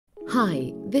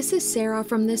Hi, this is Sarah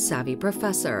from The Savvy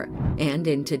Professor, and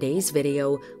in today's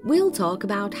video, we'll talk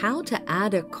about how to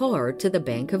add a card to the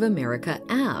Bank of America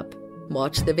app.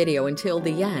 Watch the video until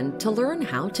the end to learn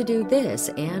how to do this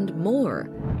and more.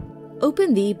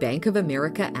 Open the Bank of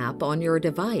America app on your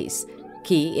device.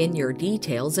 Key in your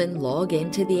details and log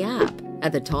into the app.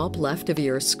 At the top left of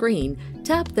your screen,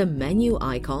 tap the menu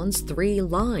icon's 3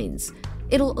 lines.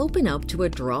 It'll open up to a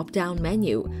drop-down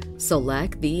menu.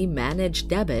 Select the Manage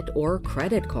Debit or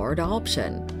Credit Card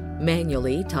option.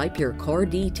 Manually type your card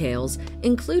details,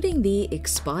 including the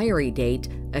expiry date,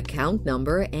 account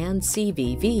number, and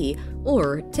CVV,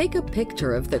 or take a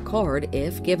picture of the card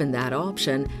if given that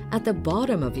option at the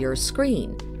bottom of your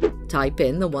screen. Type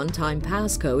in the one-time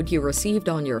passcode you received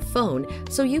on your phone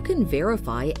so you can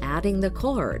verify adding the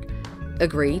card.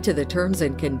 Agree to the terms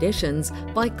and conditions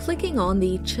by clicking on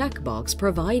the checkbox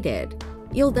provided.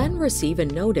 You'll then receive a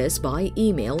notice by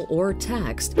email or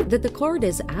text that the card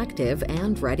is active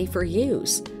and ready for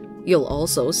use. You'll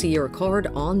also see your card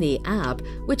on the app,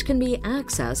 which can be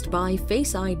accessed by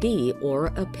Face ID or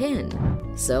a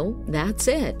PIN. So that's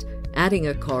it. Adding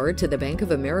a card to the Bank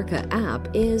of America app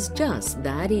is just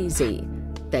that easy.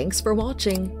 Thanks for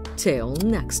watching. Till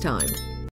next time.